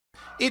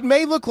It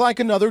may look like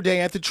another day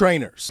at the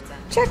trainers.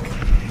 Check.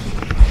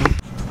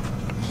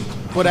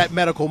 But at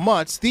Medical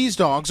Mutts, these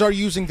dogs are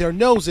using their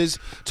noses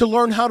to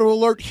learn how to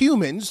alert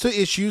humans to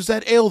issues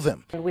that ail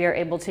them. We are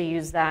able to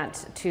use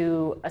that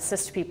to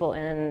assist people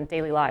in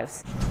daily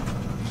lives.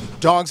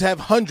 Dogs have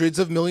hundreds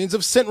of millions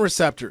of scent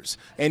receptors,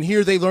 and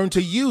here they learn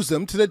to use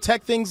them to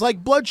detect things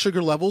like blood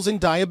sugar levels in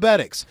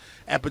diabetics,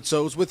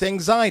 episodes with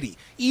anxiety,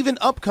 even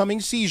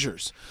upcoming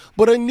seizures.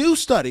 But a new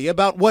study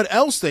about what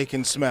else they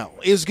can smell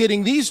is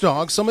getting these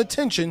dogs some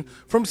attention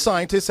from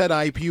scientists at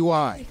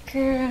IUPUI.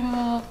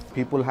 Girl.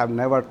 People have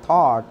never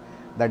thought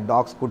that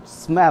dogs could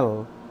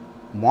smell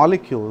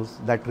molecules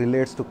that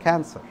relates to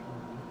cancer.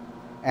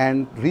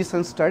 And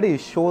recent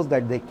studies shows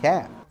that they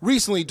can.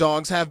 Recently,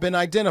 dogs have been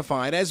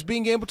identified as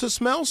being able to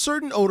smell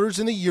certain odors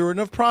in the urine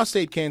of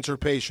prostate cancer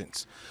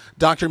patients.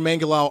 Dr.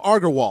 Mangalal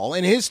Agarwal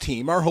and his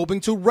team are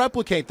hoping to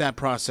replicate that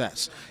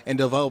process and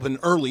develop an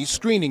early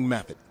screening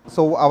method.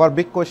 So our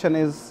big question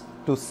is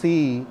to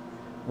see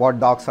what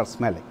dogs are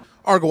smelling.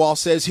 Agarwal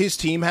says his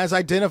team has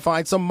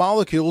identified some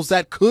molecules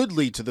that could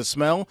lead to the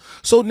smell,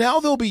 so now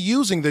they'll be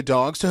using the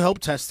dogs to help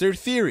test their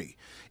theory.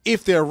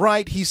 If they're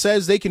right, he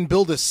says they can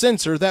build a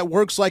sensor that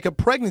works like a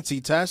pregnancy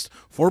test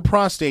for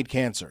prostate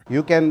cancer.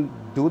 You can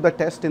do the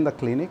test in the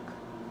clinic,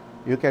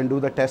 you can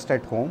do the test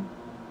at home,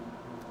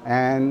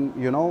 and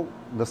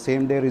the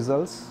same day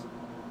results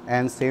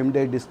and same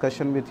day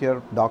discussion with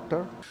your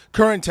doctor.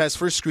 Current tests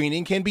for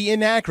screening can be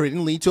inaccurate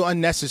and lead to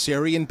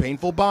unnecessary and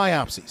painful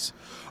biopsies.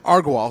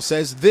 Agarwal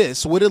says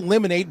this would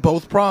eliminate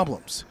both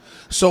problems.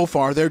 So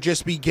far, they're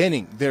just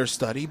beginning their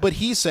study, but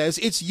he says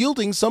it's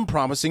yielding some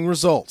promising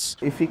results.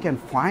 If we can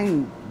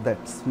find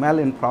that smell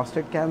in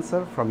prostate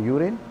cancer from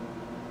urine,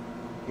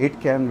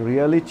 it can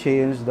really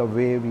change the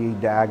way we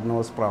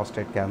diagnose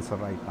prostate cancer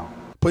right now,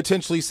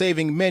 potentially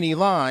saving many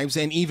lives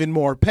and even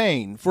more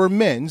pain for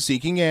men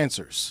seeking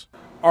answers.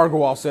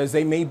 Agarwal says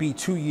they may be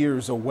 2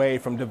 years away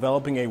from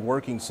developing a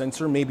working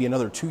sensor, maybe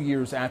another 2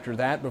 years after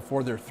that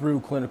before they're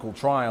through clinical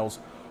trials.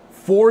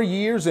 4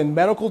 years in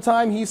medical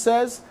time, he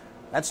says,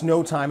 that's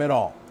no time at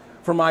all.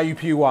 From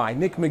IUPUI,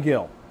 Nick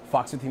McGill,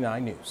 Fox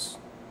 59 News.